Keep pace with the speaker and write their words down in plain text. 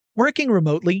Working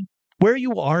remotely, where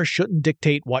you are shouldn't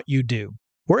dictate what you do.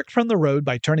 Work from the road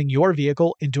by turning your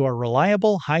vehicle into a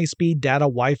reliable high-speed data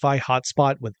Wi-Fi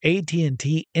hotspot with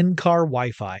AT&T in-car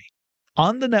Wi-Fi.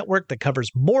 On the network that covers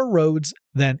more roads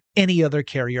than any other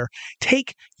carrier,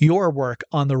 take your work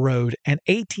on the road and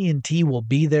AT&T will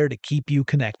be there to keep you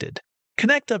connected.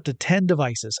 Connect up to 10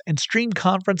 devices and stream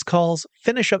conference calls,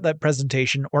 finish up that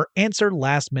presentation, or answer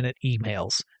last-minute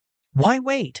emails. Why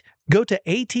wait? Go to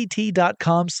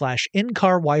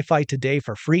att.com/in-car Wi-Fi today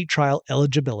for free trial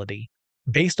eligibility.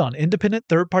 Based on independent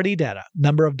third-party data,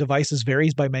 number of devices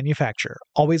varies by manufacturer.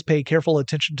 Always pay careful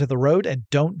attention to the road and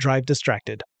don't drive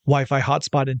distracted. Wi-Fi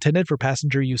hotspot intended for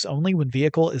passenger use only when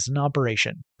vehicle is in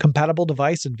operation. Compatible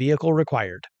device and vehicle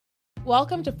required.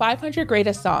 Welcome to 500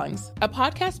 Greatest Songs, a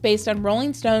podcast based on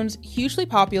Rolling Stone's hugely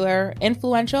popular,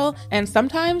 influential, and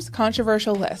sometimes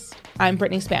controversial list. I'm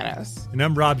Brittany Spanos. And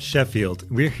I'm Rob Sheffield.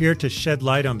 We're here to shed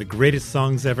light on the greatest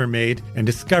songs ever made and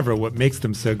discover what makes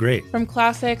them so great. From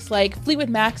classics like Fleetwood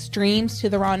Mac's Dreams to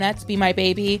the Ronettes' Be My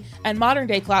Baby, and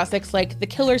modern-day classics like The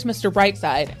Killers' Mr.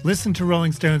 Brightside. Listen to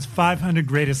Rolling Stone's 500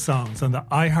 Greatest Songs on the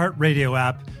iHeartRadio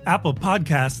app, Apple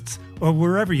Podcasts, or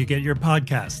wherever you get your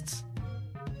podcasts.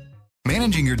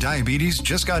 Managing your diabetes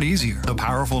just got easier. The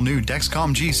powerful new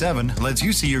Dexcom G7 lets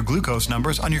you see your glucose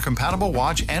numbers on your compatible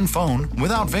watch and phone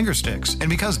without finger sticks. And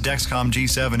because Dexcom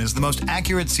G7 is the most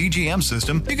accurate CGM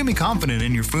system, you can be confident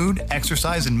in your food,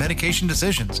 exercise, and medication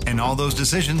decisions. And all those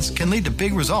decisions can lead to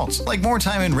big results, like more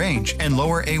time in range and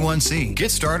lower A1C. Get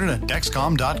started at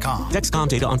Dexcom.com. Dexcom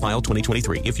data on file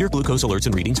 2023. If your glucose alerts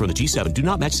and readings from the G7 do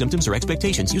not match symptoms or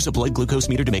expectations, use a blood glucose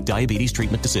meter to make diabetes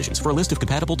treatment decisions. For a list of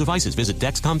compatible devices, visit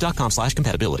Dexcom.com/compatibility.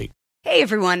 Hey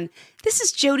everyone, this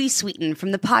is Jodie Sweetin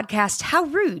from the podcast How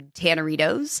Rude,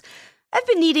 Tanneritos. I've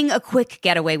been needing a quick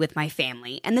getaway with my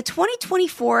family, and the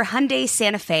 2024 Hyundai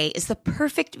Santa Fe is the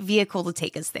perfect vehicle to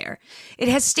take us there. It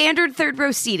has standard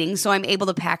third-row seating, so I'm able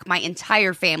to pack my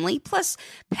entire family, plus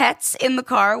pets, in the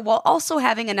car, while also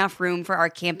having enough room for our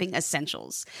camping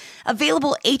essentials.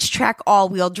 Available H-Track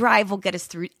all-wheel drive will get us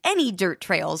through any dirt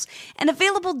trails, and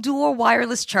available dual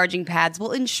wireless charging pads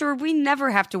will ensure we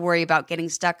never have to worry about getting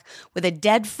stuck with a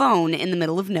dead phone in the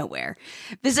middle of nowhere.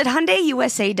 Visit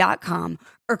HyundaiUSA.com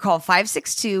or call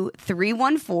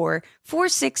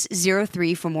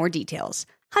 562-314-4603 for more details.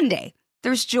 Hyundai,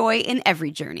 there's joy in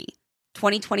every journey.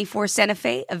 2024 Santa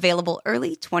Fe, available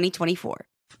early 2024.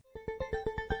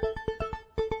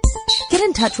 Get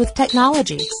in touch with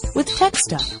technology with Tech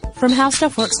Stuff from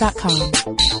HowStuffWorks.com.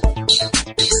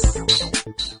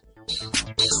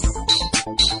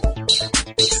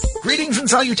 Greetings and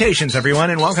salutations,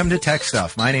 everyone, and welcome to Tech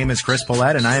Stuff. My name is Chris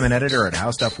Pollette, and I am an editor at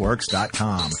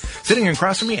HowStuffWorks.com. Sitting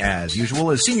across from me, as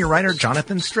usual, is senior writer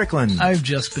Jonathan Strickland. I've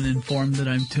just been informed that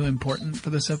I'm too important for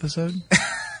this episode.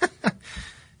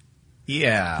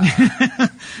 Yeah.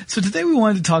 So today we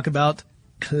wanted to talk about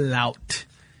clout.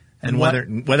 And whether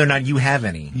or not you have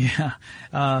any. Yeah.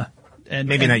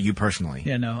 Maybe not you personally.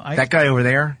 Yeah, no. That guy over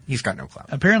there, he's got no clout.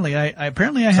 Apparently I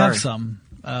have some.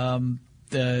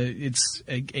 It's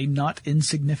a not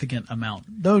insignificant amount,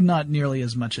 though not nearly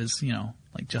as much as,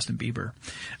 like Justin Bieber.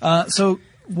 So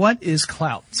what is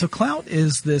Klout? So Klout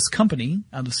is this company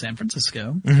out of San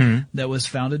Francisco that was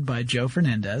founded by Joe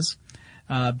Fernandez.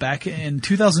 Back in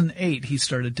 2008, he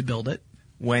started to build it.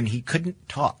 When he couldn't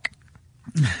talk.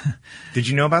 Did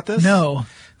you know about this? No.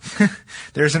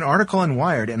 There's an article in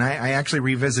Wired, and I actually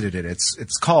revisited it.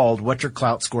 It's called What Your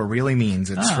Klout Score Really Means.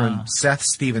 It's from Seth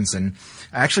Stevenson.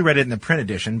 I actually read it in the print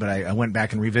edition, but I went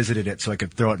back and revisited it so I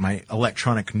could throw it in my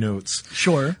electronic notes.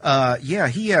 Sure.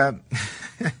 He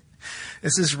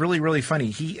this is really, really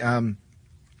funny. He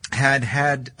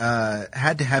had to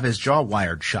have his jaw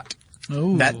wired shut.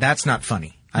 Oh. That's not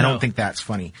funny. I don't think that's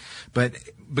funny. But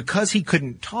because he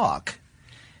couldn't talk,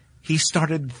 he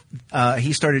started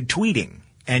tweeting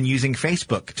and using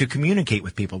Facebook to communicate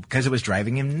with people because it was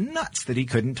driving him nuts that he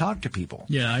couldn't talk to people.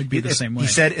 Yeah, I'd be the same way. He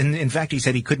said, in fact, he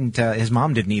said he couldn't, his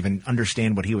mom didn't even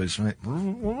understand what he was. Yeah,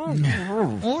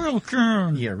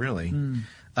 really.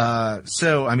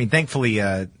 So, I mean, thankfully,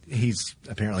 he's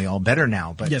apparently all better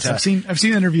now, but. Yes, I've seen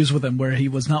interviews with him where he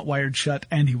was not wired shut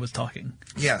and he was talking.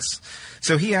 Yes.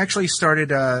 So he actually started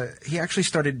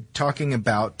talking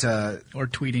about, or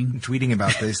tweeting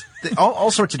about this,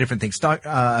 all sorts of different things,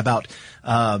 about,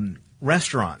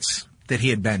 restaurants that he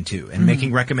had been to and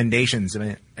making recommendations. I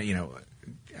mean,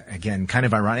 again, kind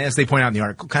of ironic, as they point out in the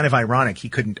article, kind of ironic. He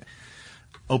couldn't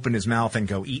open his mouth and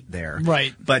go eat there.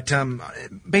 Right. But,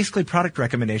 basically product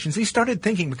recommendations. He started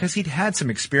thinking, because he'd had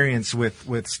some experience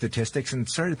with statistics, and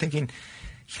started thinking,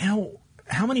 how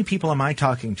many people am I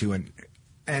talking to and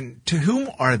and to whom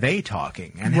are they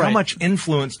talking? And how Right. much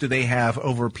influence do they have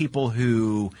over people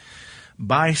who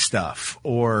buy stuff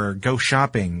or go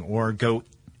shopping or go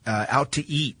out to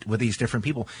eat with these different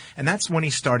people? And that's when he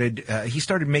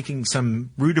started making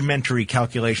some rudimentary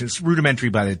calculations, rudimentary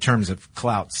by the terms of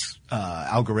Klout's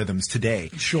algorithms today.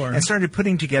 Sure. And started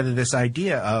putting together this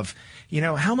idea of,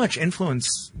 how much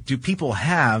influence do people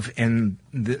have in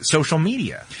the social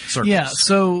media circles? Yeah,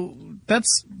 so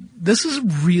this is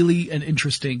really an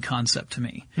interesting concept to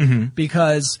me,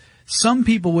 because some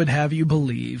people would have you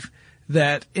believe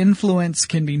that influence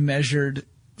can be measured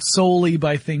solely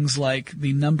by things like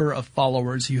the number of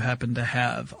followers you happen to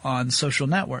have on social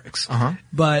networks.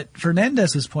 But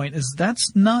Fernandez's point is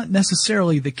that's not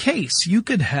necessarily the case. You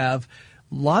could have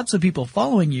lots of people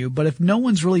following you, but if no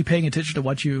one's really paying attention to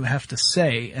what you have to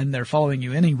say and they're following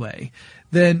you anyway,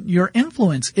 then your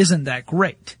influence isn't that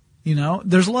great.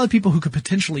 There's a lot of people who could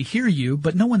potentially hear you,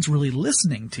 but no one's really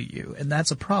listening to you, and that's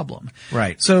a problem.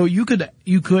 Right. So you could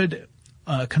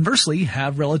conversely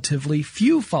have relatively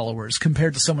few followers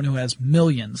compared to someone who has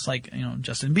millions, like,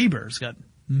 Justin Bieber's got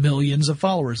millions of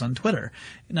followers on Twitter.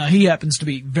 Now, he happens to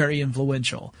be very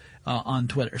influential on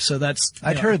Twitter. So that's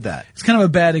I'd heard that. It's kind of a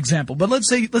bad example. But let's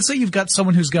say you've got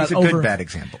someone who's got It's a good bad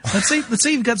example. Let's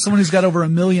say you've got someone who's got over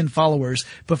 1 million followers,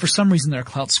 but for some reason their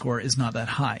Klout score is not that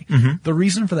high. The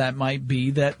reason for that might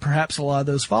be that perhaps a lot of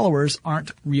those followers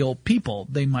aren't real people.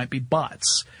 They might be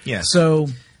bots. Yes. So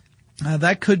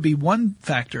that could be one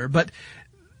factor. But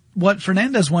what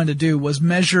Fernandez wanted to do was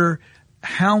measure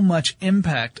how much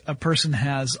impact a person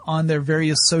has on their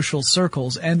various social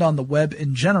circles and on the web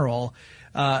in general,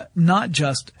 not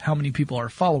just how many people are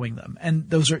following them. And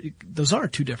those are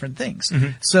two different things.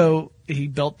 So he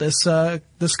built this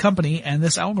company and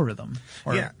this algorithm,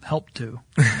 or helped to.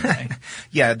 Anyway.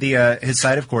 Yeah. His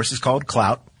site, of course, is called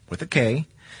Klout with a K.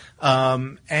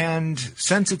 And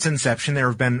since its inception, there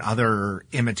have been other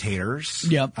imitators.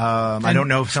 Yep. I don't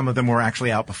know if some of them were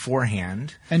actually out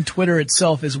beforehand. And Twitter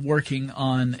itself is working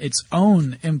on its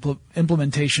own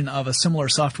implementation of a similar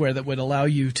software that would allow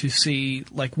you to see,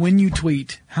 like, when you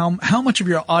tweet, how much of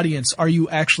your audience are you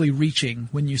actually reaching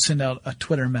when you send out a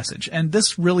Twitter message. And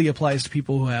this really applies to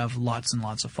people who have lots and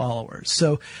lots of followers.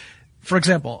 So, for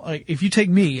example, if you take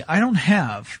me, I don't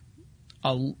have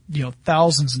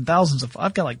thousands and thousands of,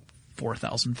 I've got like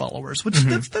 4,000 followers, which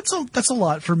that's a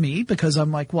lot for me, because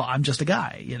I'm like, well, I'm just a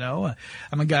guy,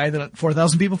 I'm a guy that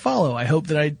 4,000 people follow. I hope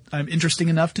that I'm interesting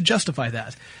enough to justify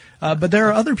that. But there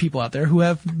are other people out there who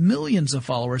have millions of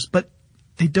followers, but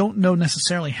they don't know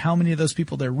necessarily how many of those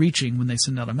people they're reaching when they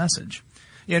send out a message.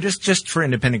 Yeah, just for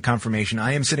independent confirmation,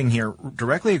 I am sitting here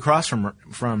directly across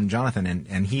from Jonathan,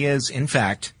 and he is, in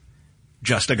fact,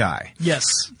 just a guy. Yes.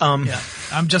 Yeah.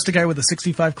 I'm just a guy with a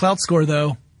 65 Klout score,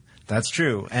 though. That's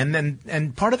true.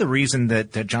 And part of the reason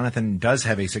that Jonathan does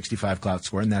have a 65 Klout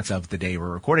score, and that's of the day we're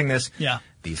recording this. Yeah.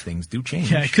 These things do change.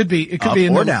 Yeah, it could be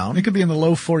down. It could be in the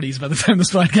low 40s by the time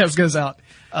this podcast goes out.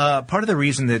 Part of the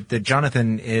reason that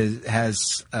Jonathan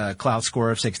has a Klout score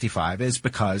of 65 is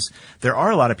because there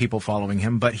are a lot of people following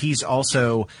him, but he's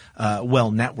also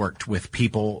well networked with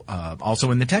people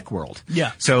also in the tech world.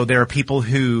 Yeah. So there are people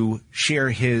who share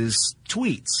his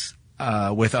tweets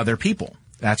with other people.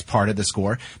 That's part of the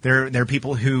score. There are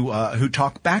people who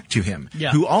talk back to him.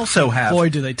 Yeah. Who also have. Boy,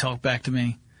 do they talk back to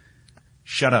me.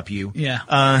 Shut up, you.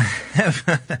 Yeah.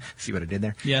 See what I did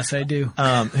there? Yes, I do.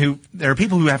 There are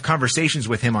people who have conversations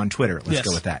with him on Twitter. Let's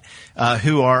go with that.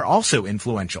 Who are also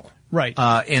influential. Right.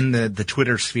 In the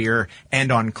Twitter sphere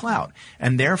and on Klout.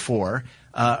 And therefore,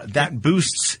 that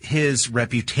boosts his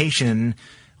reputation,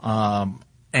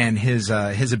 and his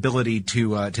ability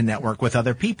to network with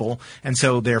other people, and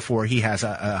so therefore he has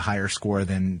a higher score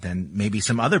than maybe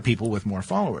some other people with more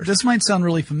followers. This might sound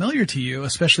really familiar to you,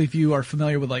 especially if you are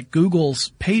familiar with like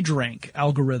Google's PageRank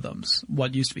algorithms,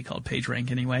 what used to be called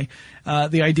PageRank anyway.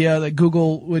 The idea that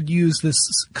Google would use this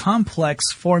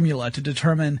complex formula to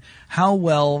determine how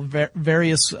well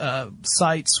various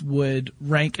sites would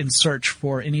rank and search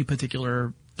for any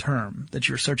particular term that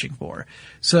you're searching for.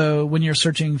 So when you're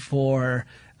searching for,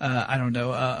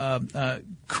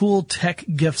 cool tech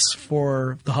gifts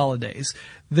for the holidays,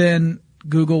 then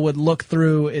Google would look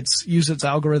through use its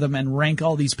algorithm and rank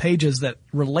all these pages that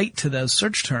relate to those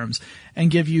search terms and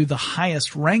give you the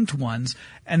highest ranked ones.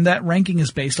 And that ranking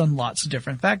is based on lots of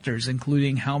different factors,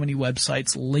 including how many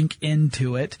websites link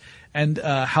into it and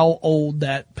how old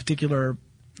that particular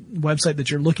website that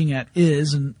you're looking at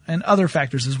is, and other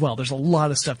factors as well. There's a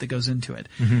lot of stuff that goes into it.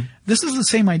 This is the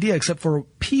same idea except for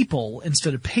people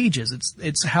instead of pages.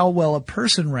 It's how well a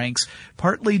person ranks,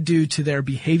 partly due to their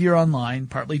behavior online,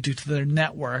 partly due to their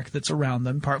network that's around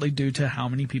them, partly due to how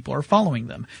many people are following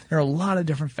them. There are a lot of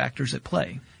different factors at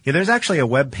play. Yeah, there's actually a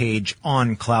web page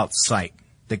on Klout's site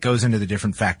that goes into the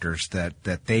different factors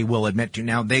that they will admit to.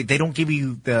 Now, they don't give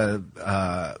you the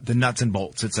nuts and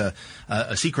bolts. It's a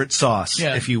secret sauce,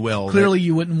 if you will. Clearly,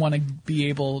 you wouldn't want to be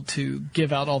able to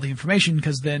give out all the information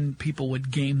because then people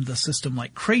would game the system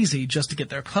like crazy just to get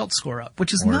their Klout score up,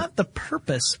 which is not the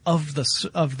purpose of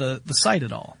the site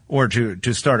at all. Or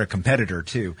to start a competitor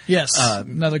too. Yes,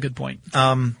 another good point.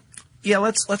 Yeah,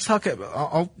 let's talk.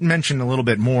 I'll mention a little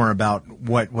bit more about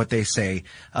what they say.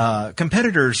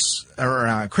 Competitors,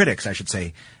 or critics, I should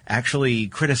say, actually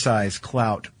criticize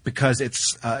Klout because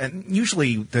it's and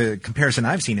usually the comparison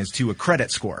I've seen is to a credit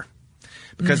score,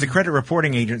 because the credit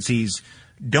reporting agencies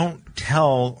don't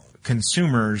tell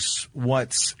consumers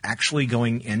what's actually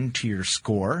going into your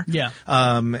score. Yeah.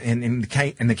 And in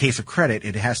the case of credit,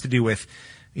 it has to do with,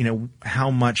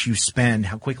 how much you spend,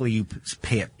 how quickly you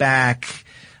pay it back.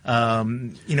 How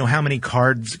many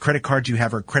credit cards you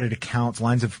have, or credit accounts,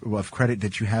 lines of credit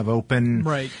that you have open.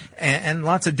 Right. And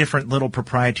lots of different little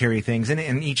proprietary things.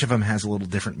 And each of them has a little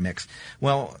different mix.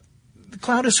 Well, the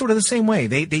Klout is sort of the same way.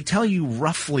 They tell you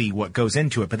roughly what goes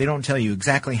into it, but they don't tell you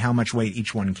exactly how much weight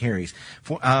each one carries.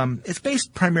 It's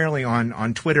based primarily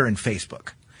on Twitter and Facebook.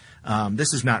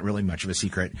 This is not really much of a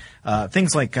secret.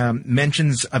 Things like,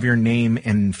 mentions of your name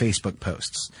in Facebook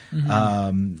posts.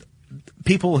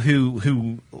 People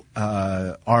who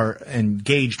are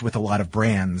engaged with a lot of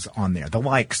brands on there, the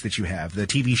likes that you have, the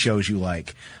TV shows you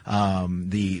like,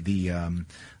 the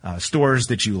stores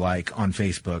that you like on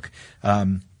Facebook,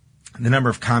 the number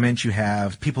of comments you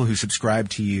have, people who subscribe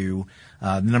to you,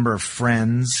 the number of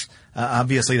friends.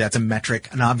 Obviously, that's an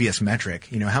obvious metric.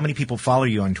 How many people follow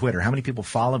you on Twitter? How many people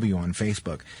follow you on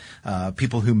Facebook?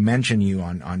 People who mention you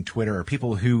on Twitter, or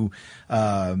people who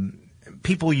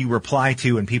people you reply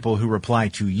to and people who reply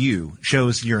to you,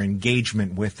 shows your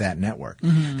engagement with that network.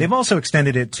 They've also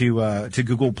extended it to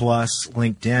Google Plus,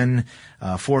 LinkedIn,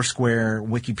 Foursquare,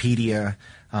 Wikipedia,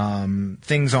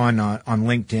 things on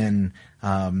LinkedIn.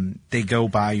 They go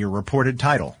by your reported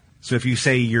title. So if you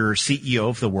say you're CEO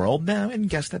of the world, I would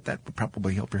guess that would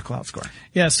probably help your Klout score.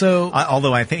 Yeah. So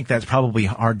although I think that's probably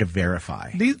hard to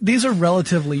verify. These are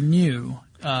relatively new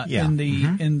in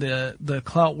the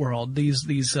Klout world.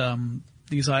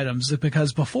 These items,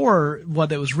 because before what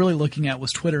they was really looking at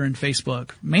was Twitter and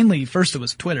Facebook. Mainly, first it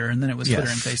was Twitter, and then it was Twitter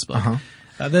and Facebook.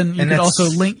 Then you could also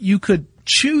link. You could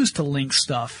choose to link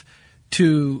stuff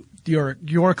to your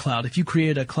Klout. If you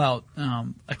create a Klout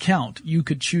account, you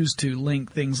could choose to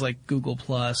link things like Google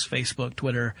Plus, Facebook,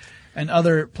 Twitter, and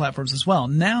other platforms as well.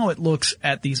 Now it looks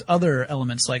at these other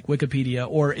elements like Wikipedia,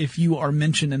 or if you are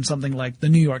mentioned in something like the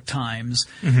New York Times,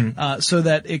 so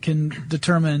that it can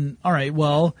determine, all right,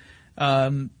 well,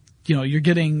 you're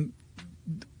getting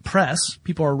press,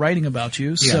 people are writing about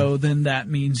you, so then that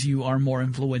means you are more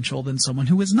influential than someone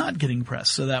who is not getting press,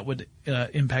 so that would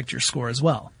impact your score as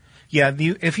well. Yeah,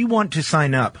 if you want to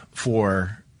sign up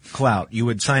for Klout, you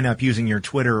would sign up using your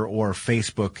Twitter or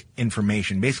Facebook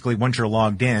information. Basically, once you're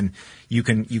logged in, you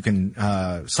can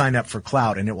sign up for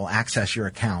Klout, and it will access your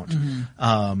account.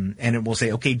 And it will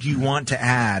say, okay, do you want to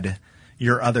add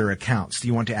your other accounts? Do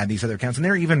you want to add these other accounts? And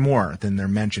there are even more than they're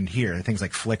mentioned here. Things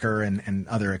like Flickr and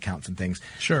other accounts and things.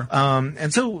 Sure.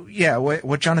 And so, yeah,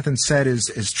 what Jonathan said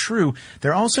is true.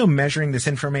 They're also measuring this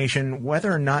information whether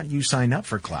or not you sign up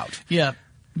for Klout. Yeah,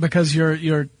 because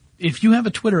if you have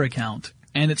a Twitter account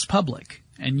and it's public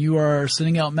and you are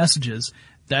sending out messages,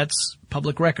 that's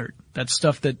public record. That's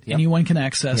stuff that anyone can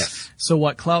access. Yes. So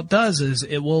what Klout does is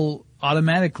it will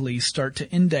automatically start to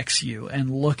index you and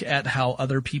look at how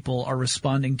other people are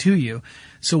responding to you.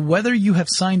 So whether you have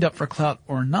signed up for Klout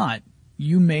or not,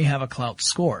 you may have a Klout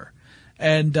score.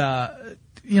 And, have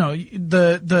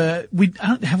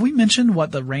we mentioned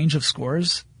what the range of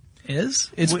scores is?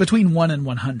 It's between 1 and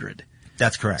 100.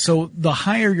 That's correct. So the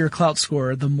higher your Klout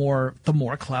score, the more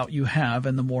Klout you have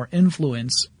and the more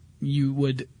influence you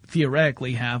would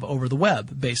theoretically have over the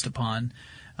web based upon,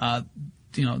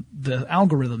 the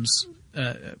algorithm's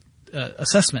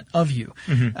assessment of you.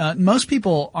 Most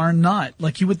people are not,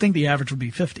 like you would think the average would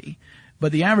be 50,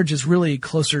 but the average is really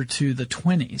closer to the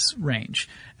 20s range.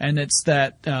 And it's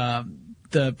that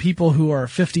the people who are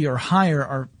 50 or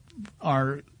higher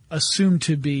are assumed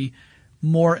to be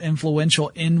more influential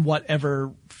in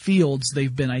whatever fields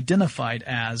they've been identified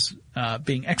as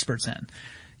being experts in.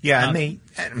 Yeah, and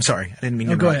I'm sorry, I didn't mean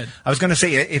to go interrupt. ahead. I was going to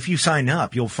say, if you sign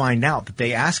up, you'll find out that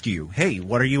they ask you, hey,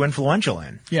 what are you influential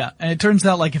in? Yeah, and it turns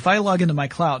out, like, if I log into my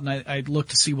Klout and I look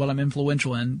to see what I'm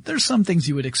influential in, there's some things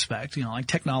you would expect, like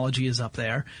technology is up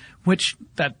there, which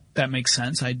that makes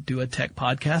sense. I do a tech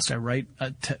podcast. I write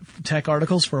tech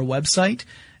articles for a website.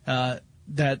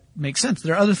 That makes sense.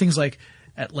 There are other things like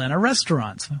Atlanta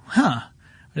restaurants. I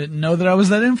didn't know that I was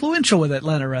that influential with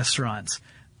Atlanta restaurants.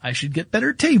 I should get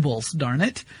better tables, darn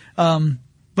it.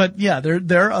 But yeah,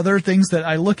 there are other things that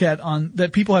I look at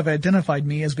that people have identified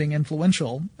me as being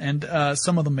influential, and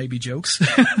some of them may be jokes.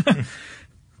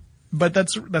 But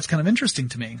that's kind of interesting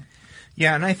to me.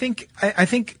 Yeah, and I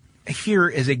think here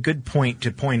is a good point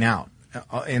to point out.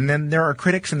 And then there are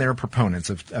critics and there are proponents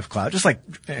of Klout, just like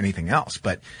anything else.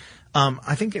 But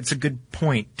I think it's a good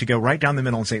point to go right down the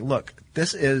middle and say, look,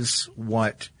 this is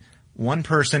what one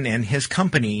person and his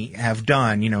company have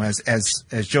done, as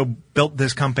Joe built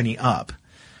this company up.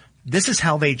 This is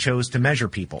how they chose to measure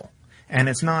people. And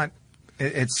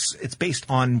it's based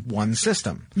on one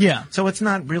system. Yeah. So it's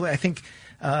not really, I think,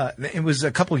 it was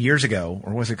a couple of years ago,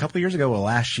 or was it a couple of years ago or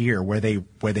last year where they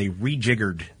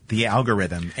rejiggered the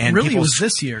algorithm. And really, it was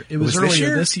this year. It was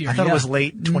earlier this year. I thought it was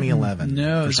late 2011.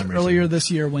 No, it was earlier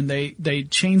this year when they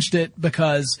changed it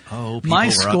because my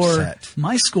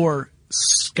score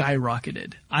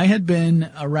skyrocketed. I had been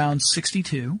around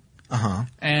 62.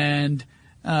 And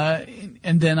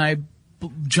then I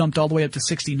jumped all the way up to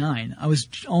 69. I was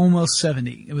almost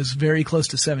 70. It was very close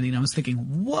to 70. And I was thinking,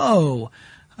 whoa,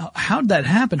 how'd that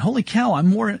happen? Holy cow, I'm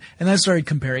more, and I started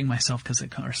comparing myself because of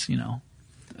course,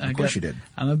 Of course you did.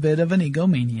 I'm a bit of an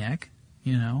egomaniac.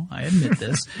 I admit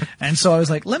this. And so I was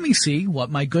like, let me see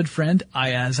what my good friend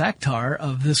Ayaz Akhtar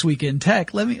of This Week in Tech,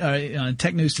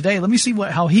 Tech News Today, let me see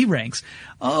how he ranks.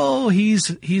 Oh, he's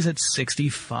at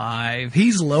 65.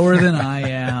 He's lower than I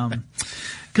am.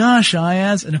 Gosh,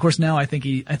 Ayaz. And of course now I think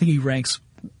he ranks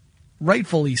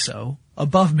rightfully so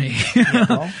above me.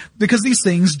 Because these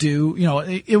things do,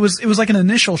 it was like an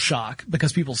initial shock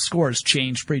because people's scores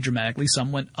changed pretty dramatically.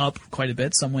 Some went up quite a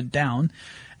bit, some went down.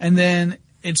 And then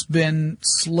it's been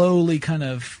slowly kind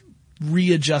of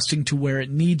readjusting to where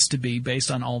it needs to be based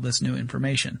on all this new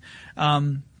information.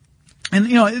 And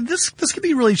this can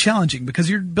be really challenging because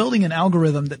you're building an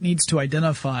algorithm that needs to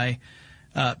identify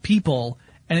people,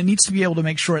 and it needs to be able to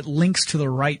make sure it links to the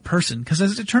right person. Because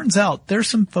as it turns out, there's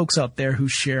some folks out there who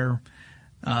share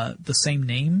the same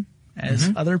name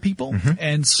as other people.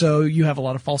 And so you have a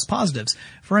lot of false positives.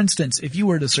 For instance, if you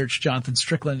were to search Jonathan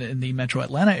Strickland in the metro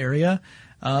Atlanta area,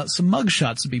 some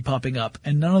mugshots would be popping up,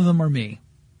 and none of them are me.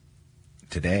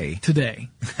 Today.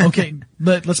 Okay,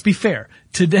 but let's be fair.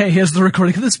 Today is the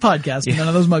recording of this podcast, and none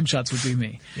of those mugshots would be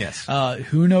me. Yes.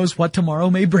 Who knows what tomorrow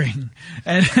may bring?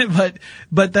 And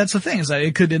but that's the thing, is that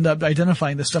it could end up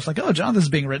identifying this stuff like, oh, Jonathan's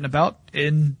being written about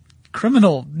in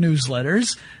criminal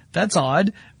newsletters. That's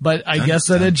odd, but I guess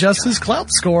that adjusts his Klout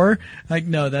score. Like,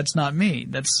 no, that's not me.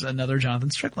 That's another Jonathan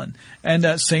Strickland.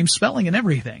 And same spelling and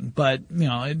everything. But,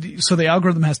 so the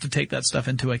algorithm has to take that stuff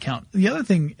into account. The other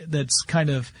thing that's kind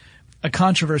of a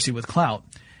controversy with Klout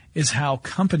is how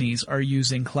companies are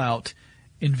using Klout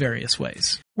in various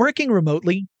ways. Working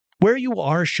remotely, where you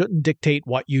are shouldn't dictate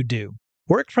what you do.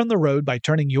 Work from the road by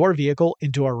turning your vehicle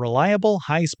into a reliable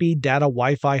high-speed data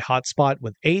Wi-Fi hotspot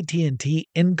with AT&T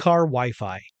in-car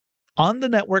Wi-Fi. On the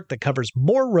network that covers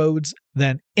more roads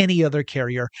than any other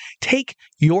carrier, take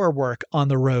your work on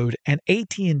the road and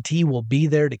AT&T will be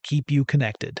there to keep you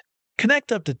connected.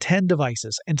 Connect up to 10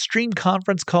 devices and stream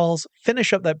conference calls,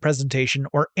 finish up that presentation,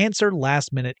 or answer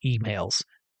last-minute emails.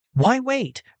 Why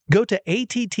wait? Go to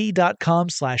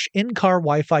att.com/in-car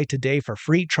Wi-Fi today for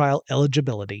free trial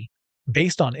eligibility.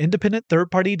 Based on independent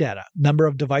third-party data, number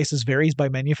of devices varies by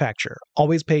manufacturer.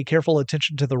 Always pay careful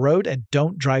attention to the road and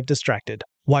don't drive distracted.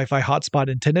 Wi-Fi hotspot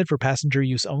intended for passenger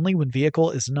use only when vehicle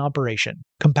is in operation.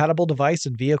 Compatible device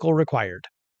and vehicle required.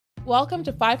 Welcome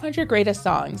to 500 Greatest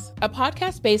Songs, a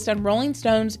podcast based on Rolling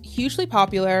Stone's hugely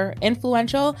popular,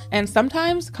 influential, and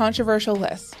sometimes controversial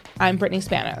list. I'm Brittany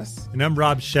Spanos. And I'm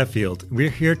Rob Sheffield. We're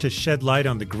here to shed light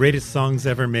on the greatest songs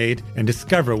ever made and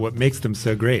discover what makes them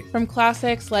so great. From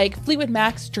classics like Fleetwood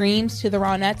Mac's Dreams to the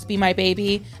Ronettes' Be My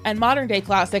Baby, and modern-day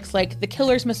classics like The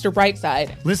Killers' Mr.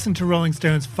 Brightside. Listen to Rolling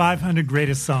Stone's 500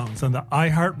 Greatest Songs on the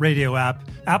iHeartRadio app,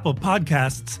 Apple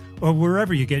Podcasts, or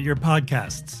wherever you get your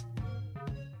podcasts.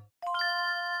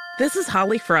 This is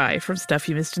Holly Fry from Stuff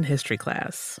You Missed in History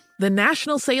class. The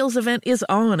national sales event is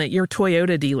on at your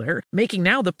Toyota dealer, making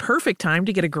now the perfect time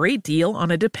to get a great deal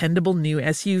on a dependable new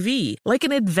SUV, like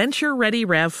an adventure-ready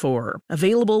RAV4.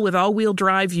 Available with all-wheel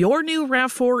drive, your new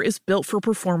RAV4 is built for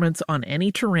performance on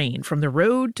any terrain, from the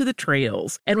road to the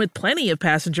trails. And with plenty of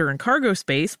passenger and cargo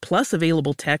space, plus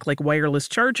available tech like wireless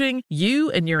charging, you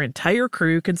and your entire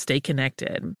crew can stay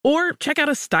connected. Or check out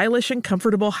a stylish and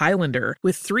comfortable Highlander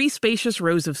with 3 spacious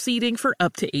rows of seating for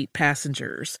up to 8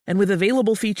 passengers. And with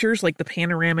available features like the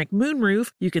panoramic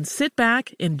moonroof, you can sit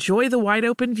back, enjoy the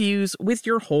wide-open views with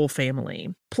your whole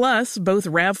family. Plus, both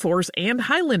RAV4s and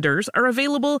Highlanders are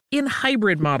available in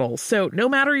hybrid models, so no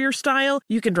matter your style,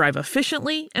 you can drive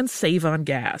efficiently and save on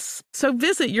gas. So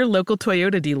visit your local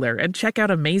Toyota dealer and check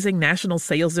out amazing national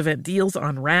sales event deals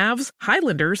on RAVs,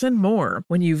 Highlanders, and more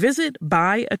when you visit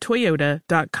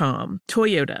buyatoyota.com.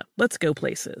 Toyota, let's go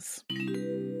places.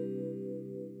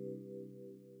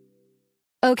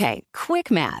 Okay, quick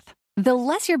math. The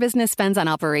less your business spends on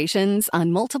operations,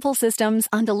 on multiple systems,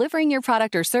 on delivering your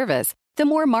product or service, the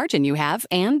more margin you have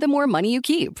and the more money you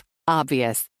keep.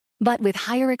 Obvious. But with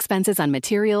higher expenses on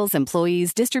materials,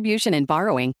 employees, distribution, and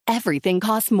borrowing, everything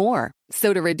costs more.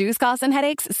 So to reduce costs and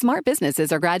headaches, smart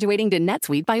businesses are graduating to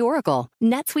NetSuite by Oracle.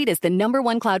 NetSuite is the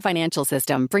 #1 cloud financial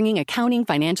system, bringing accounting,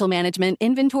 financial management,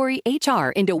 inventory, HR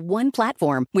into one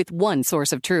platform with one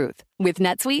source of truth. With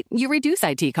NetSuite, you reduce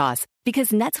IT costs because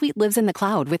NetSuite lives in the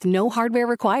cloud with no hardware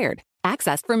required,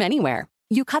 accessed from anywhere.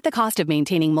 You cut the cost of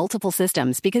maintaining multiple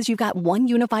systems because you've got one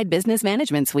unified business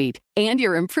management suite. And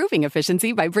you're improving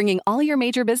efficiency by bringing all your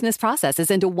major business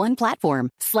processes into one platform,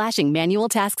 slashing manual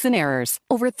tasks and errors.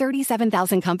 Over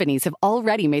 37,000 companies have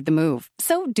already made the move.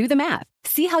 So do the math.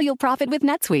 See how you'll profit with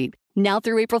NetSuite. Now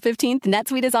through April 15th,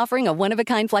 NetSuite is offering a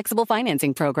one-of-a-kind flexible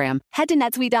financing program. Head to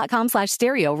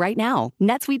netsuite.com/stereo right now.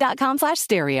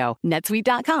 netsuite.com/stereo.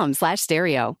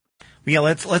 netsuite.com/stereo. Yeah,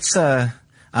 let's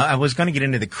I was going to get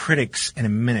into the critics in a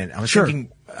minute. I was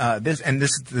thinking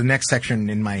the next section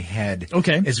in my head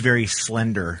is very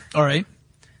slender. All right.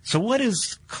 So what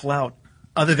is clout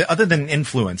other than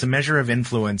influence, a measure of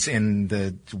influence in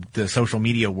the social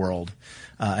media world,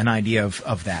 an idea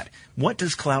of that? What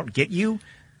does clout get you?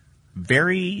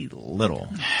 Very little,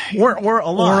 or a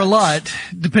lot, or a lot,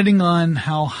 depending on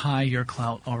how high your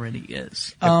clout already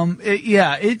is.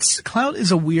 Clout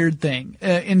is a weird thing.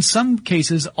 In some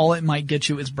cases, all it might get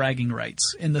you is bragging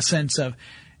rights, in the sense of,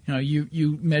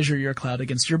 you measure your clout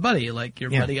against your buddy, like your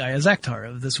buddy Ayaz Akhtar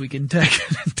of This Week in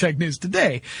Tech News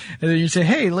Today, and then you say,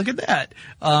 "Hey, look at that,"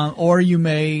 or you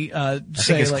may I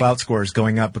think his clout score is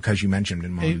going up because you mentioned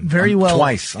him very well,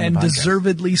 twice on and the podcast.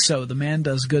 Deservedly so. The man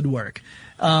does good work.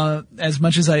 As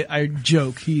much as I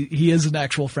joke, he is an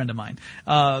actual friend of mine.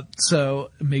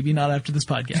 So maybe not after this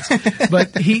podcast,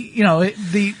 but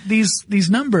these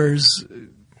numbers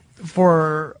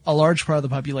for a large part of the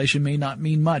population may not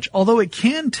mean much, although it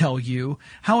can tell you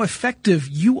how effective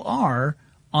you are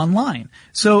online.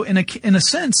 So in a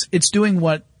sense, it's doing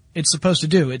what it's supposed to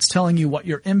do. It's telling you what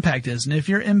your impact is. And if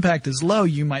your impact is low,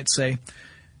 you might say,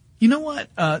 you know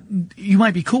what? You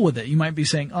might be cool with it. You might be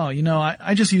saying,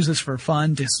 I just use this for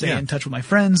fun, to stay in touch with my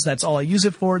friends. That's all I use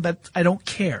it for. I don't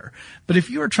care. But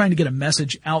if you are trying to get a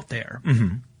message out there,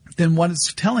 then what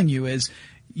it's telling you is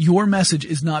your message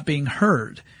is not being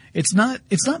heard. It's not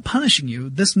punishing you.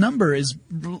 This number is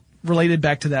related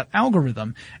back to that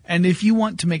algorithm. And if you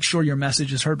want to make sure your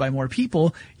message is heard by more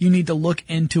people, you need to look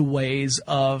into ways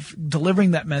of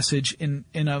delivering that message in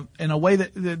a way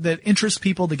that interests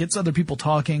people, that gets other people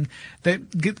talking,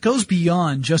 that goes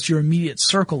beyond just your immediate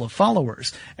circle of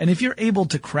followers. And if you're able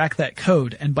to crack that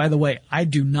code, and by the way, I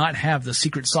do not have the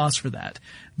secret sauce for that.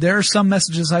 There are some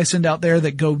messages I send out there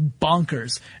that go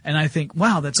bonkers, and I think,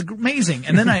 wow, that's amazing.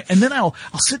 And then I'll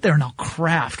sit there and I'll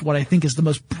craft what I think is the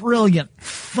most brilliant,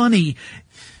 funny,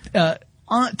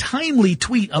 timely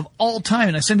tweet of all time,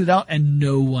 and I send it out, and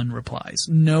no one replies,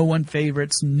 no one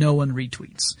favorites, no one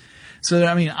retweets. So,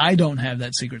 I don't have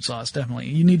that secret sauce, definitely.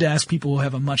 You need to ask people who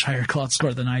have a much higher clout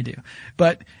score than I do.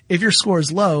 But if your score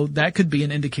is low, that could be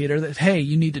an indicator that, hey,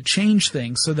 you need to change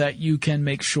things so that you can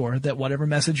make sure that whatever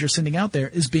message you're sending out there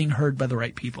is being heard by the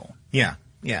right people. Yeah.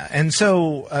 Yeah. And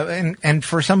so, and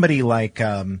for somebody like,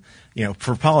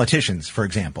 for politicians, for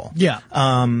example. Yeah.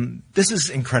 This is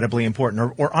incredibly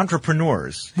important, or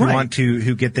entrepreneurs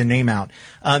who get their name out.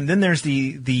 Then there's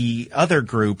the other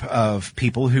group of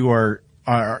people who are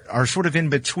sort of in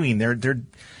between. They're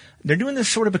doing this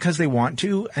sort of because they want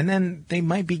to, and then they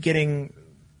might be getting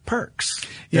perks.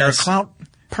 There are clout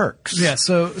perks. Yeah.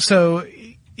 So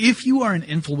if you are an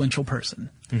influential person,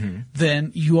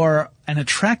 then you are an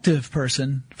attractive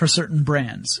person for certain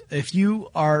brands. If you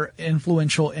are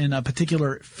influential in a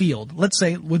particular field, let's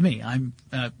say with me,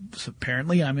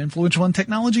 apparently I'm influential in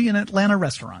technology in Atlanta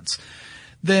restaurants.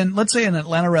 Then let's say an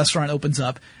Atlanta restaurant opens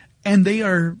up and they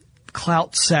are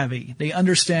clout savvy. They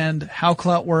understand how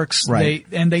clout works. Right.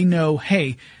 They know,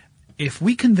 hey, if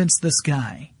we convince this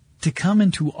guy to come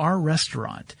into our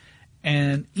restaurant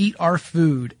and eat our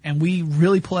food and we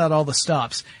really pull out all the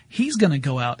stops, he's going to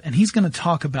go out and he's going to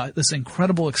talk about this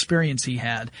incredible experience he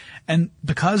had. And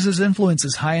because his influence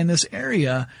is high in this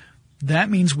area, that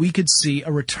means we could see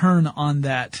a return on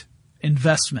that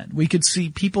investment. We could see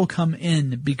people come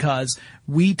in because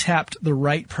we tapped the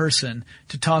right person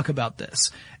to talk about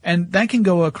this. And that can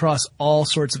go across all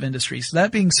sorts of industries.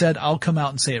 That being said, I'll come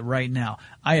out and say it right now.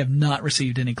 I have not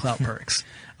received any clout perks.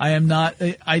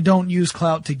 I don't use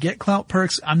clout to get clout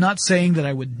perks. I'm not saying that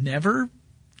I would never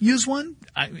use one.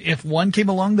 If one came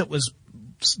along that was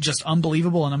just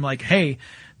unbelievable and I'm like, hey,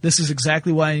 this is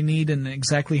exactly what I need and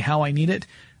exactly how I need it,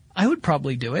 I would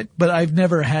probably do it, but I've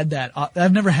never had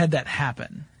that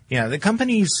happen. Yeah, the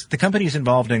companies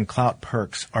involved in clout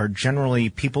perks are generally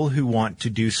people who want to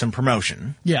do some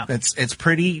promotion. Yeah. It's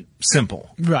pretty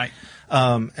simple. Right.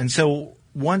 And so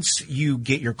once you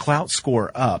get your clout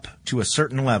score up to a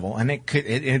certain level, and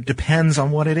it depends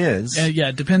on what it is. Yeah,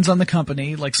 it depends on the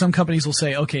company. Like some companies will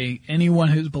say, okay, anyone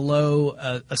who's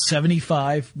below a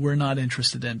 75, we're not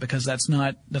interested in because that's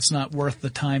not worth the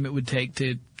time it would take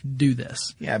to do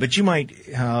this. Yeah, but you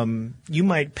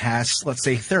might pass, let's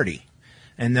say 30,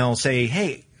 and they'll say,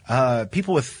 hey,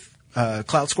 people with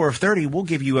clout score of 30, we'll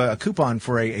give you a coupon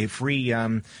for a free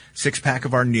 6-pack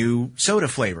of our new soda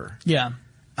flavor. Yeah.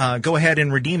 Go ahead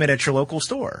and redeem it at your local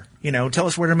store. Tell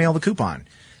us where to mail the coupon.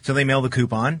 So they mail the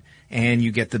coupon, and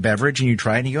you get the beverage, and you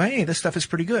try it, and you go, hey, this stuff is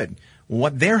pretty good.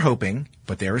 What they're hoping,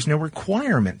 but there is no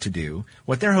requirement to do,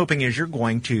 what they're hoping is you're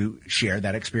going to share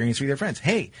that experience with your friends.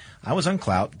 Hey, I was on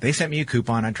Clout. They sent me a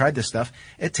coupon. I tried this stuff.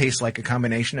 It tastes like a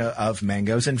combination of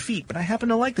mangoes and feet, but I happen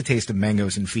to like the taste of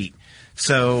mangoes and feet.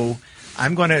 So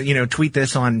I'm going to, tweet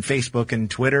this on Facebook and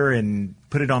Twitter and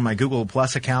put it on my Google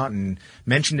Plus account and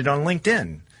mention it on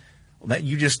LinkedIn. Well, that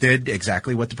you just did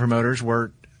exactly what the promoters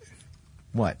were.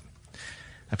 What?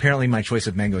 Apparently my choice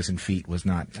of mangoes and feet was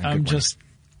not a good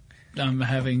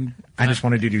one. I just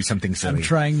wanted to do something silly. I'm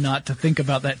trying not to think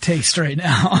about that taste right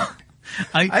now.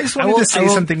 I just wanted to say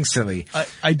something silly.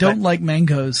 I don't like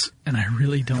mangoes, and I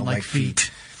really don't like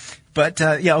feet. But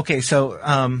yeah, okay. So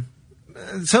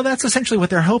that's essentially what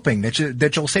they're hoping that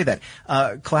you'll say that.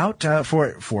 Clout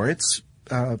for its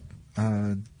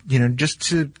just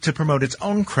to promote its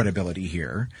own credibility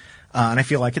here. And I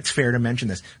feel like it's fair to mention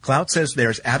this. Clout says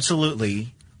there's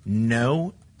absolutely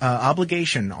no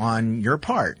obligation on your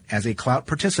part as a Clout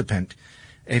participant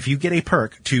if you get a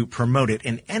perk to promote it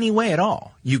in any way at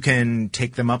all. You can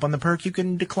take them up on the perk. You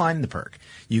can decline the perk.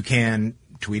 You can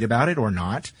tweet about it or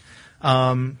not.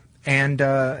 And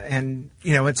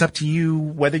it's up to you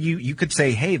whether you could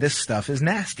say, hey, this stuff is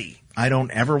nasty. I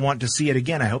don't ever want to see it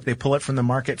again. I hope they pull it from the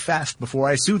market fast before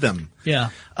I sue them. Yeah.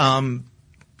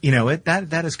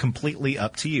 That is completely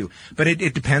up to you. But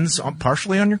it depends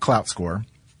partially on your Clout score.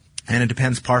 And it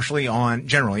depends partially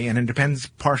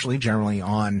generally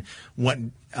on what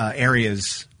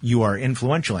areas you are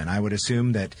influential in. I would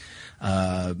assume that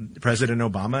President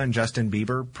Obama and Justin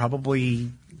Bieber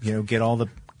probably, get all the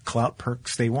Clout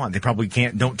perks they want. They probably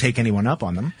don't take anyone up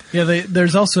on them. Yeah,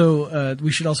 there's also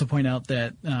we should also point out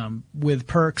that with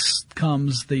perks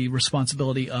comes the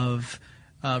responsibility of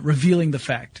revealing the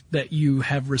fact that you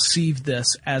have received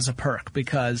this as a perk,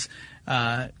 because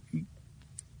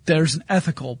there's an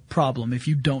ethical problem if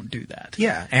you don't do that.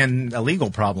 Yeah, and a legal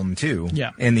problem too.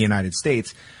 Yeah. In the United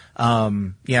States.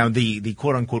 The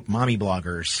quote unquote mommy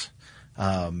bloggers,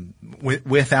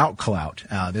 without Clout,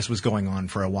 this was going on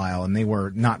for a while, and they were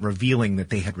not revealing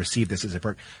that they had received this as a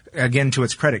perk. Again, to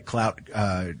its credit, Clout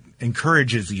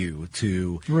encourages you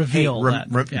to reveal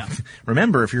that. Yeah.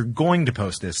 Remember, if you're going to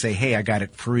post this, say, hey, I got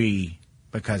it free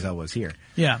because I was here.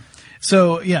 Yeah.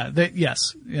 So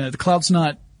the Clout's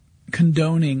not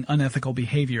condoning unethical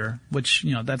behavior, which,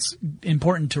 that's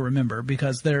important to remember,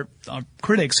 because there are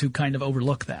critics who kind of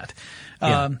overlook that.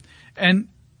 Yeah.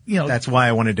 That's why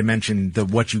I wanted to mention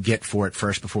what you get for it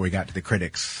first before we got to the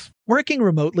critics. Working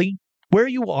remotely, where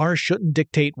you are shouldn't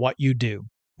dictate what you do.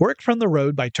 Work from the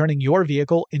road by turning your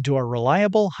vehicle into a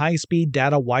reliable high-speed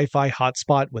data Wi-Fi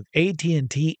hotspot with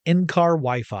AT&T in-car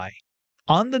Wi-Fi.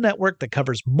 On the network that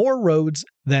covers more roads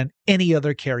than any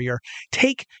other carrier,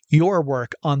 take your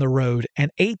work on the road,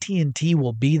 and AT&T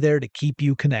will be there to keep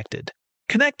you connected.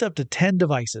 Connect up to 10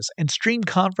 devices and stream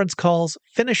conference calls,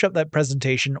 finish up that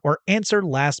presentation, or answer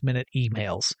last-minute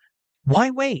emails.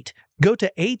 Why wait? Go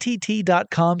to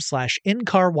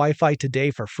att.com/in-car Wi-Fi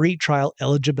today for free trial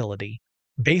eligibility.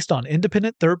 Based on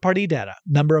independent third-party data,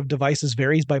 number of devices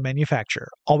varies by manufacturer.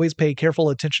 Always pay careful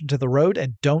attention to the road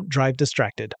and don't drive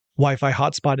distracted. Wi-Fi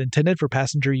hotspot intended for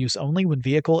passenger use only when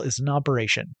vehicle is in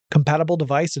operation. Compatible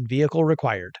device and vehicle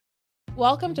required.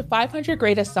 Welcome to 500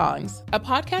 Greatest Songs, a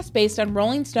podcast based on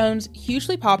Rolling Stone's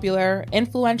hugely popular,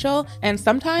 influential, and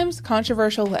sometimes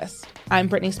controversial list. I'm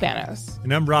Brittany Spanos.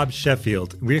 And I'm Rob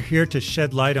Sheffield. We're here to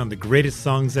shed light on the greatest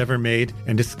songs ever made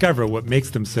and discover what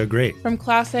makes them so great. From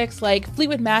classics like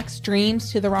Fleetwood Mac's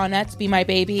Dreams to the Ronettes' Be My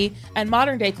Baby, and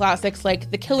modern-day classics like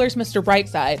The Killers' Mr.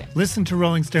 Brightside. Listen to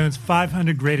Rolling Stone's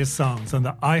 500 Greatest Songs on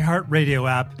the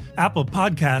iHeartRadio app, Apple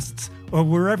Podcasts, or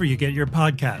wherever you get your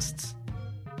podcasts.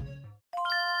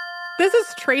 This is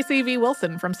Tracy V.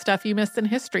 Wilson from Stuff You Missed in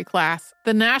History Class.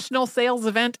 The national sales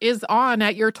event is on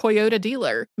at your Toyota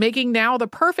dealer, making now the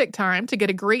perfect time to get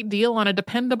a great deal on a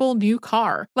dependable new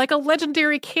car. Like a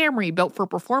legendary Camry built for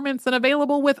performance and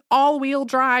available with all-wheel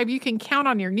drive, you can count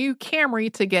on your new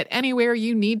Camry to get anywhere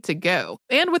you need to go.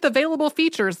 And with available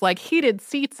features like heated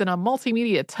seats and a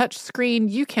multimedia touchscreen,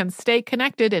 you can stay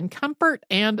connected in comfort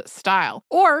and style.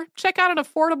 Or check out an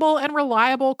affordable and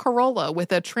reliable Corolla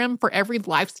with a trim for every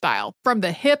lifestyle. From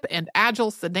the hip and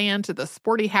agile sedan to the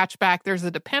sporty hatchback, there's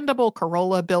a dependable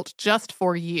Corolla built just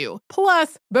for you.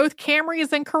 Plus, both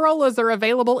Camrys and Corollas are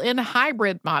available in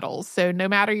hybrid models, so no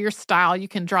matter your style, you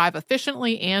can drive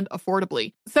efficiently and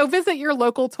affordably. So visit your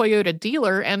local Toyota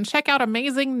dealer and check out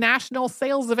amazing national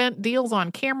sales event deals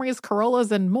on Camrys, Corollas,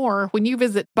 and more when you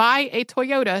visit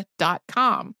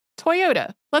buyatoyota.com.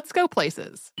 Toyota, let's go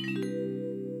places.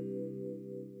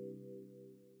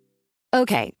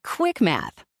 Okay, quick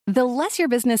math. The less your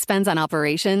business spends on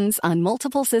operations, on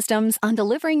multiple systems, on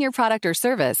delivering your product or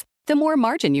service, the more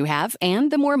margin you have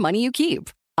and the more money you keep.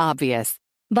 Obvious.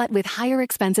 But with higher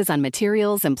expenses on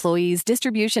materials, employees,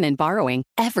 distribution, and borrowing,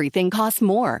 everything costs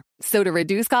more. So to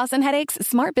reduce costs and headaches,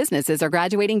 smart businesses are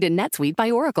graduating to NetSuite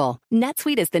by Oracle.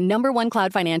 NetSuite is the #1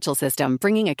 cloud financial system,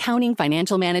 bringing accounting,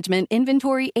 financial management,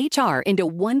 inventory, HR into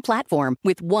one platform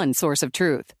with one source of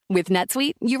truth. With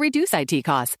NetSuite, you reduce IT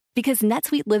costs because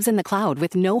NetSuite lives in the cloud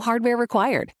with no hardware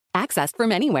required, accessed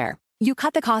from anywhere. You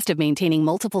cut the cost of maintaining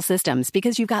multiple systems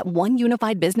because you've got one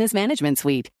unified business management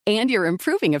suite. And you're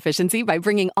improving efficiency by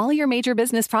bringing all your major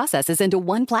business processes into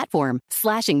one platform,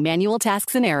 slashing manual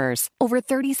tasks and errors. Over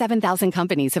 37,000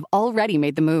 companies have already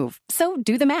made the move. So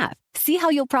do the math. See how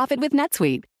you'll profit with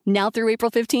NetSuite. Now through April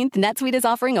 15th, NetSuite is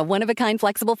offering a one-of-a-kind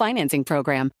flexible financing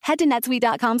program. Head to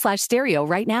netsuite.com/stereo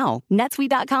right now.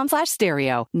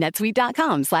 netsuite.com/stereo.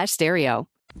 netsuite.com/stereo.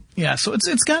 Yeah, so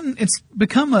it's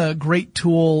become a great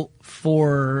tool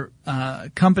for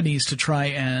companies to try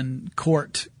and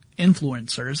court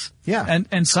influencers. Yeah. And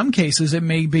in some cases, it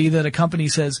may be that a company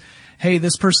says, hey,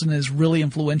 this person is really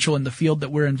influential in the field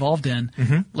that we're involved in.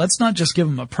 Mm-hmm. Let's not just give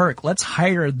them a perk. Let's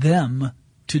hire them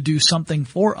to do something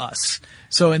for us.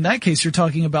 So in that case, you're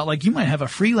talking about, like, you might have a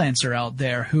freelancer out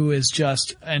there who is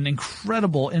just an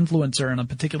incredible influencer in a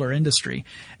particular industry.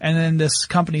 And then this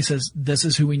company says, this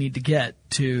is who we need to get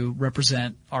to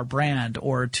represent our brand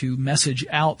or to message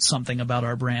out something about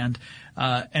our brand.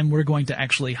 And we're going to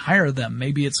actually hire them.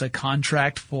 Maybe it's a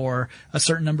contract for a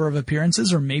certain number of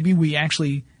appearances, or maybe we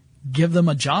actually give them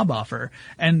a job offer.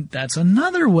 And that's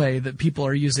another way that people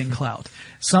are using clout.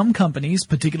 Some companies,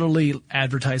 particularly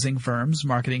advertising firms,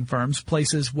 marketing firms,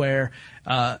 places where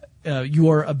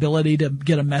your ability to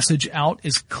get a message out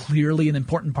is clearly an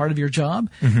important part of your job,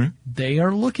 mm-hmm. they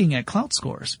are looking at clout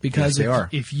scores. Because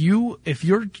if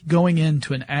you're going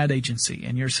into an ad agency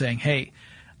and you're saying, hey,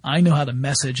 I know how to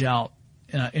message out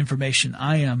information,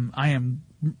 I am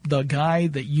the guy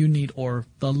that you need or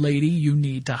the lady you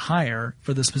need to hire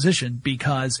for this position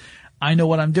because I know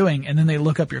what I'm doing. And then they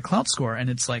look up your clout score and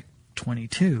it's like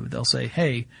 22. They'll say,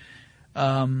 hey,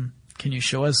 can you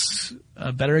show us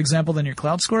a better example than your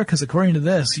clout score? Because according to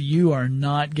this, you are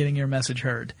not getting your message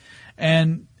heard.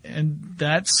 And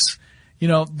that's,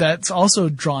 that's also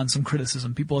drawn some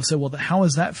criticism. People have said, well, how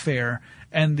is that fair?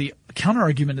 And the counter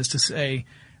argument is to say,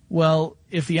 well,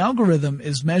 if the algorithm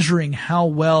is measuring how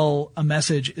well a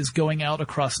message is going out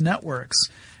across networks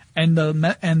and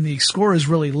the score is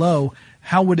really low,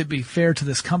 how would it be fair to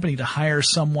this company to hire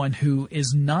someone who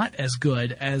is not as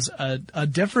good as a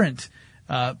different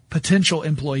potential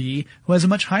employee who has a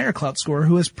much higher clout score,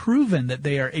 who has proven that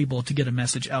they are able to get a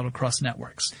message out across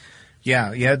networks?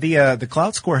 Yeah. The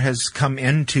clout score has come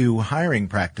into hiring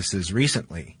practices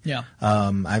recently. Yeah.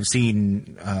 I've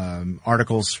seen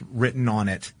articles written on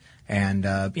it. And,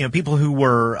 people who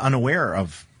were unaware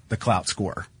of the Klout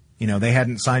score, they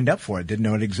hadn't signed up for it, didn't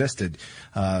know it existed,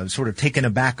 sort of taken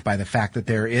aback by the fact that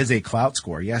there is a Klout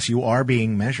score. Yes, you are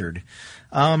being measured.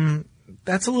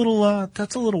 That's a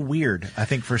little weird, I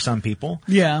think, for some people.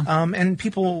 Yeah. And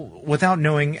people without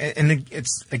knowing, and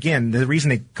it's, again, the reason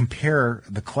they compare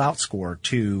the Klout score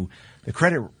to the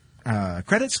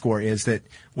credit score is that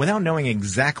without knowing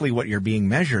exactly what you're being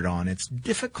measured on, it's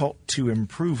difficult to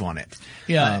improve on it.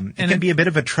 Yeah. It can be a bit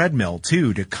of a treadmill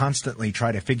too, to constantly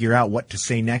try to figure out what to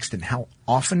say next and how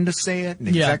often to say it and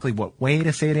exactly what way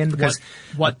to say it in, because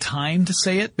what time to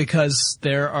say it, because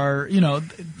there are,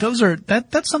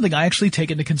 that's something I actually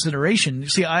take into consideration. You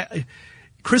see,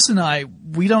 Chris and I,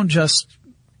 we don't just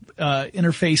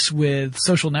interface with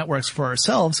social networks for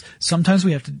ourselves. Sometimes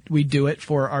we do it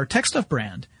for our Tech Stuff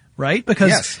brand. Right?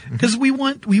 Because we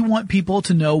want people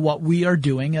to know what we are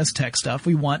doing as Tech Stuff.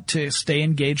 We want to stay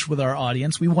engaged with our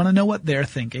audience. We want to know what they're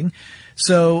thinking.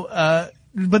 So,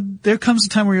 but there comes a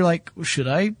time where you're like, should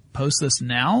I post this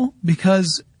now?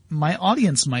 Because my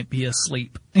audience might be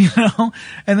asleep, And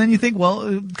then you think,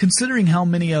 well, considering how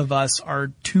many of us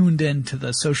are tuned into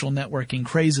the social networking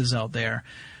crazes out there,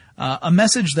 a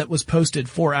message that was posted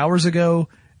 4 hours ago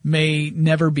may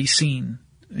never be seen.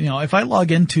 If I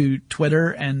log into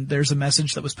Twitter and there's a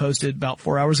message that was posted about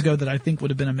 4 hours ago that I think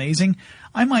would have been amazing,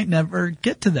 I might never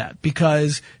get to that,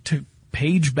 because to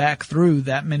page back through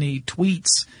that many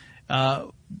tweets,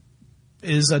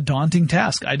 is a daunting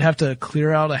task. I'd have to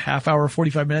clear out a half hour,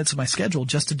 45 minutes of my schedule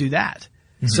just to do that.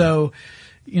 Mm-hmm. So,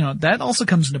 that also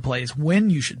comes into play, is when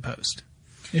you should post.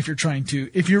 If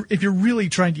you're really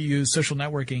trying to use social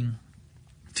networking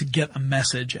to get a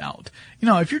message out.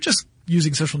 If you're just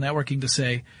using social networking to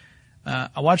say,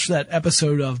 I watched that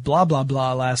episode of blah, blah,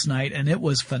 blah last night and it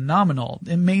was phenomenal.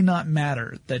 It may not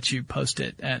matter that you post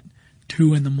it at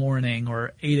 2 a.m.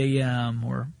 or 8 a.m.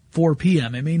 or 4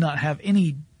 p.m. It may not have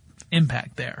any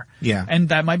impact there. Yeah. And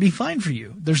that might be fine for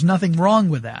you. There's nothing wrong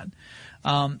with that.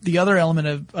 The other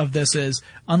element of this is,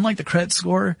 unlike the credit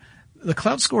score, the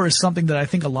Klout score is something that I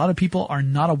think a lot of people are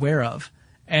not aware of.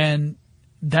 And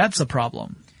that's a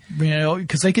problem.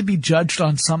 Because they could be judged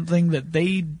on something that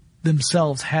they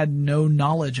themselves had no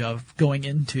knowledge of going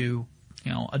into,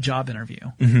 a job interview.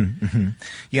 Mm-hmm, mm-hmm.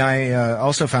 Yeah, I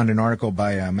also found an article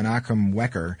by Menachem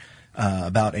Wecker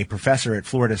about a professor at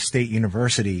Florida State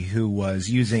University who was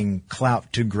using Klout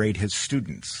to grade his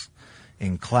students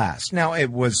in class. Now,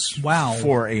 it was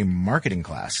for a marketing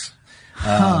class.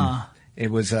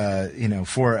 It was,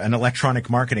 for an electronic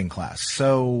marketing class.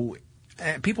 So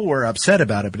people were upset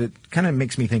about it, but it kind of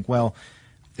makes me think, well,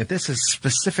 if this is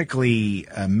specifically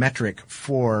a metric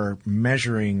for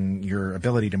measuring your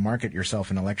ability to market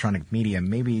yourself in electronic media,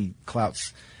 maybe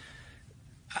Klout's,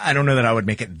 I don't know that I would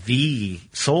make it the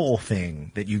sole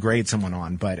thing that you grade someone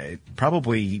on, but it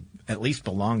probably at least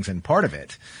belongs in part of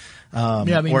it.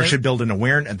 Should build an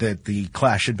awareness, that the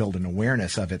class should build an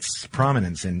awareness of its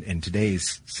prominence in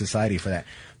today's society for that.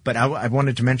 But I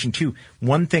wanted to mention too,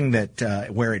 one thing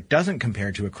that, where it doesn't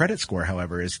compare to a credit score,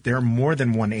 however, is there are more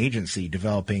than one agency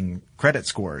developing credit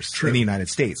scores in the United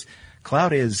States.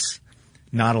 Klout is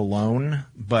not alone,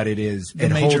 but it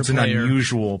holds an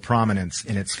unusual prominence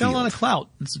in its field. Got a lot of clout,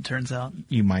 as it turns out.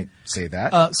 You might say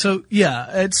that.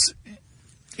 It's,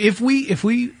 if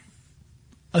we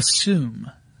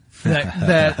assume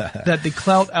that the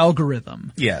Klout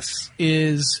algorithm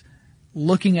is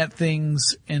looking at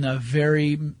things in a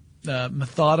very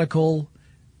methodical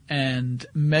and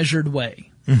measured way,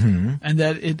 and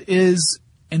that it is,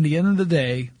 in the end of the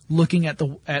day, looking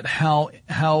at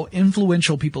how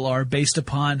influential people are based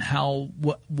upon how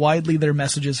widely their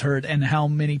message is heard and how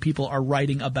many people are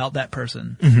writing about that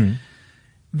person,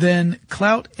 then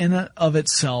Klout in and of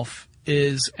itself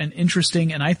is an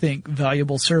interesting and I think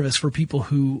valuable service for people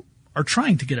who are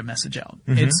trying to get a message out.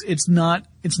 It's not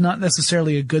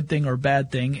necessarily a good thing or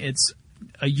bad thing. It's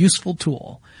a useful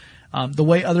tool. The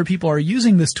way other people are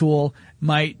using this tool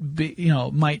might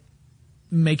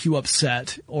make you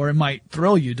upset, or it might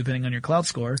thrill you depending on your Klout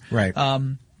score. Right.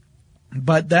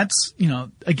 But that's,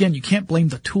 again, you can't blame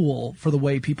the tool for the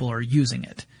way people are using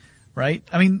it. Right?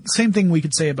 I mean, same thing we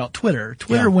could say about Twitter.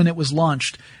 When it was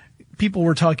launched, people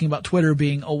were talking about Twitter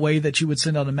being a way that you would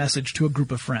send out a message to a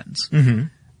group of friends.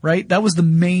 Right? That was the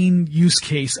main use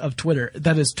case of Twitter.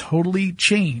 That has totally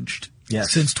changed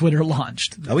since Twitter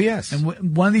launched. Oh, yes.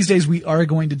 And one of these days we are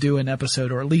going to do an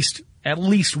episode, or at least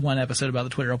one episode about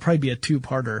the Twitter. It'll probably be a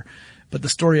 2-parter. But the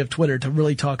story of Twitter, to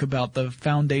really talk about the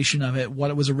foundation of it, what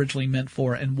it was originally meant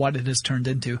for, and what it has turned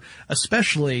into,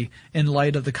 especially in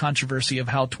light of the controversy of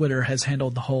how Twitter has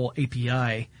handled the whole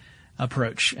API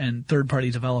approach and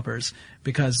third-party developers,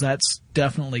 because that's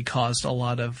definitely caused a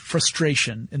lot of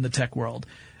frustration in the tech world.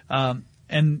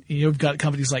 And you've got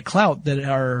companies like Klout that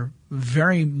are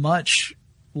very much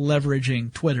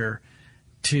leveraging Twitter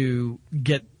to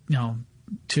get,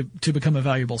 to become a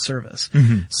valuable service.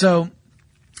 Mm-hmm. So,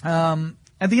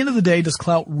 at the end of the day, does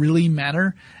Klout really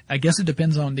matter? I guess it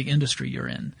depends on the industry you're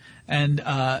in. And,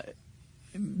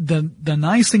 the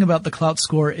nice thing about the Klout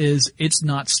score is it's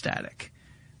not static.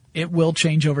 It will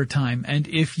change over time. And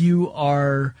if you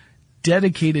are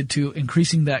dedicated to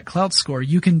increasing that Klout score,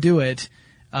 you can do it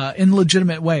in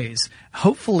legitimate ways.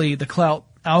 Hopefully the Klout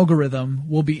algorithm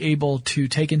will be able to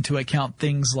take into account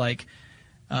things like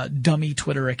dummy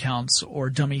Twitter accounts or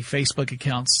dummy Facebook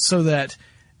accounts, so that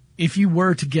if you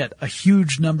were to get a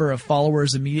huge number of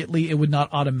followers immediately, it would not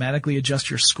automatically adjust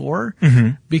your score,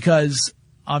 because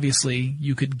obviously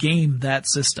you could game that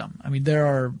system. I mean, there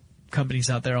are companies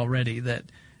out there already that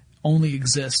only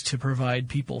exist to provide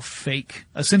people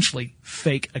essentially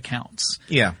fake accounts.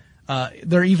 Yeah.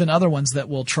 There are even other ones that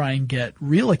will try and get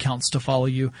real accounts to follow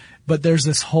you, but there's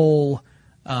this whole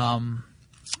I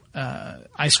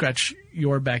scratch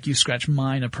your back, you scratch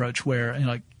mine approach, where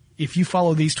like if you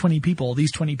follow these 20 people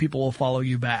will follow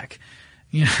you back.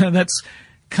 That's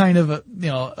kind of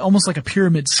almost like a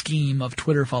pyramid scheme of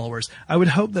Twitter followers. I would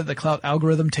hope that the Klout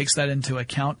algorithm takes that into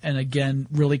account and again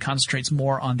really concentrates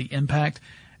more on the impact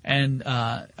and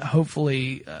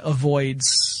hopefully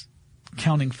avoids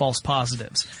counting false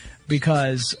positives.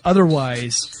 Because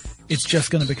otherwise, it's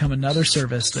just going to become another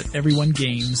service that everyone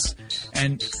games,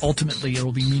 and ultimately it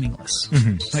will be meaningless.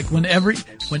 Mm-hmm. Like when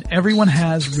everyone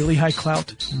has really high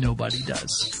Klout, nobody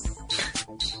does.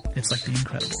 It's like The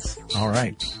Incredibles. All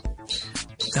right.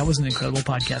 That was an incredible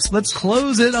podcast. Let's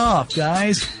close it off,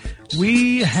 guys.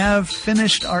 We have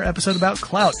finished our episode about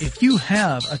Klout. If you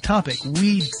have a topic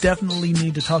we definitely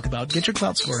need to talk about, get your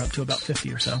Klout score up to about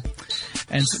 50 or so.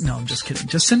 And no, I'm just kidding.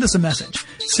 Just send us a message.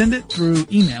 Send it through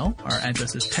email. Our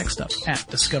address is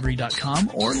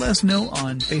techstuff@discovery.com, or let us know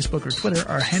on Facebook or Twitter.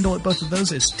 Our handle at both of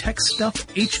those is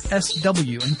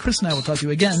techstuffhsw. And Chris and I will talk to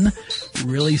you again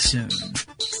really soon.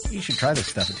 You should try this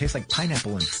stuff. It tastes like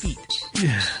pineapple and feet.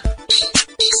 Yeah.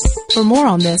 For more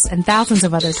on this and thousands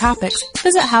of other topics,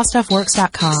 visit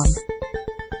howstuffworks.com.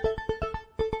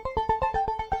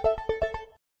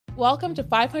 Welcome to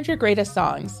 500 Greatest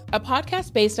Songs, a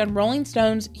podcast based on Rolling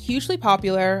Stone's hugely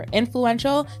popular,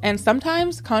 influential, and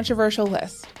sometimes controversial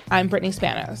list. I'm Brittany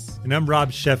Spanos. And I'm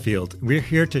Rob Sheffield. We're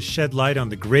here to shed light on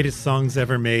the greatest songs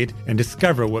ever made and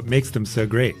discover what makes them so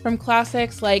great. From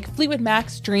classics like Fleetwood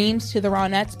Mac's Dreams to the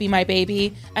Ronettes' Be My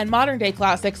Baby, and modern-day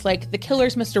classics like The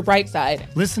Killers' Mr.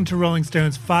 Brightside. Listen to Rolling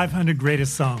Stone's 500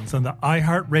 Greatest Songs on the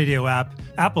iHeartRadio app,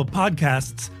 Apple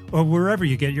Podcasts, or wherever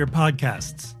you get your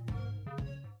podcasts.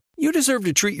 You deserve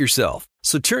to treat yourself,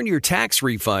 so turn your tax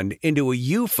refund into a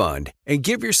U fund and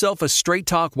give yourself a Straight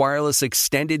Talk Wireless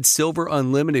Extended Silver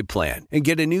Unlimited plan and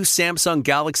get a new Samsung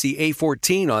Galaxy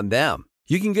A14 on them.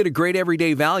 You can get a great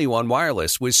everyday value on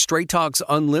wireless with Straight Talk's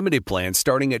Unlimited plan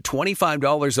starting at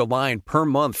 $25 a line per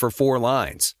month for 4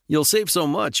 lines. You'll save so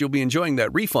much you'll be enjoying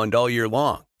that refund all year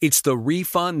long. It's the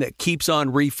refund that keeps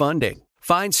on refunding.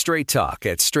 Find Straight Talk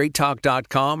at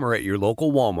straighttalk.com or at your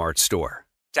local Walmart store.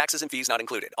 Taxes and fees not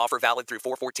included. Offer valid through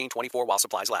 4/14/24 while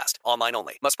supplies last. Online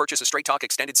only. Must purchase a Straight Talk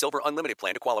Extended Silver Unlimited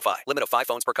plan to qualify. Limit of 5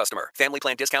 phones per customer. Family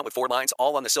plan discount with 4 lines,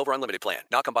 all on the Silver Unlimited plan.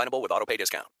 Not combinable with autopay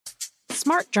discount.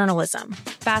 Smart journalism.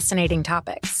 Fascinating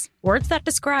topics. Words that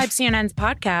describe CNN's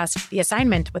podcast, The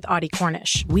Assignment with Audie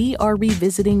Cornish. We are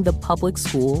revisiting the public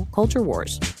school culture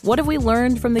wars. What have we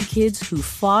learned from the kids who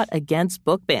fought against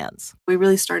book bans? We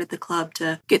really started the club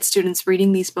to get students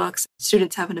reading these books.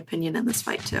 Students have an opinion in this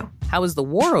fight, too. How has the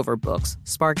war over books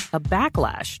sparked a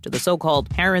backlash to the so-called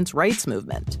parents' rights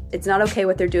movement? It's not okay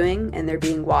what they're doing, and they're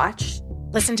being watched.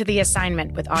 Listen to The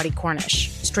Assignment with Audie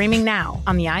Cornish. Streaming now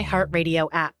on the iHeartRadio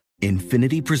app.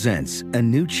 Infiniti presents a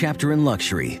new chapter in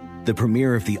luxury, the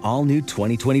premiere of the all-new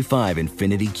 2025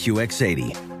 Infiniti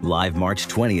QX80, live March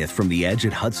 20th from the Edge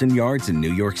at Hudson Yards in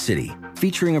New York City,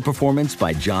 featuring a performance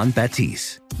by John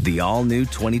Batiste. The all-new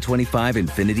 2025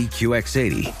 Infiniti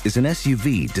QX80 is an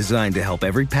SUV designed to help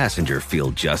every passenger feel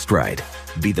just right.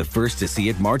 Be the first to see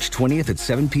it March 20th at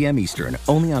 7 p.m. Eastern,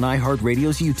 only on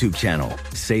iHeartRadio's YouTube channel.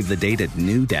 Save the date at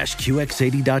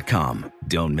new-QX80.com.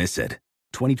 Don't miss it.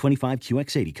 2025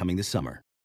 QX80 coming this summer.